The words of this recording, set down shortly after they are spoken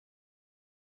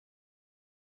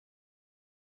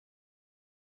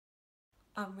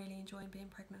I'm really enjoying being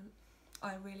pregnant.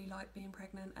 I really like being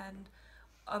pregnant, and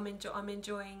I'm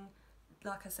enjoying,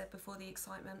 like I said before, the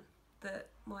excitement that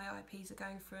my IPs are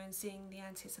going through, and seeing the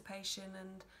anticipation,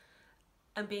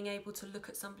 and being able to look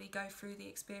at somebody go through the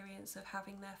experience of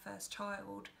having their first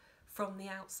child from the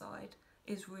outside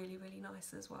is really, really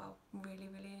nice as well. I'm really,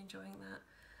 really enjoying that.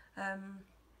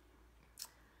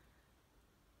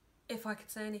 If I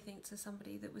could say anything to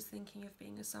somebody that was thinking of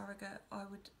being a surrogate, I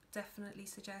would definitely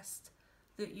suggest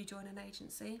that you join an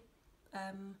agency.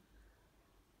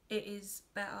 It is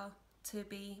better to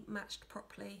be matched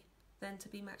properly than to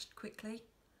be matched quickly,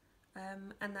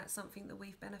 and that's something that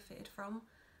we've benefited from.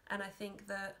 And I think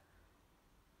that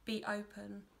be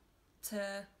open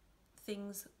to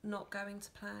things not going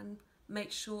to plan.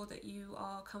 Make sure that you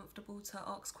are comfortable to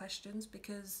ask questions,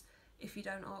 because if you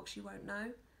don't ask, you won't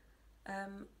know.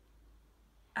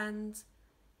 And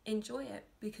enjoy it,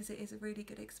 because it is a really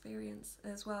good experience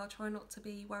as well. Try not to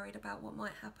be worried about what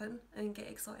might happen, and get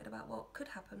excited about what could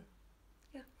happen.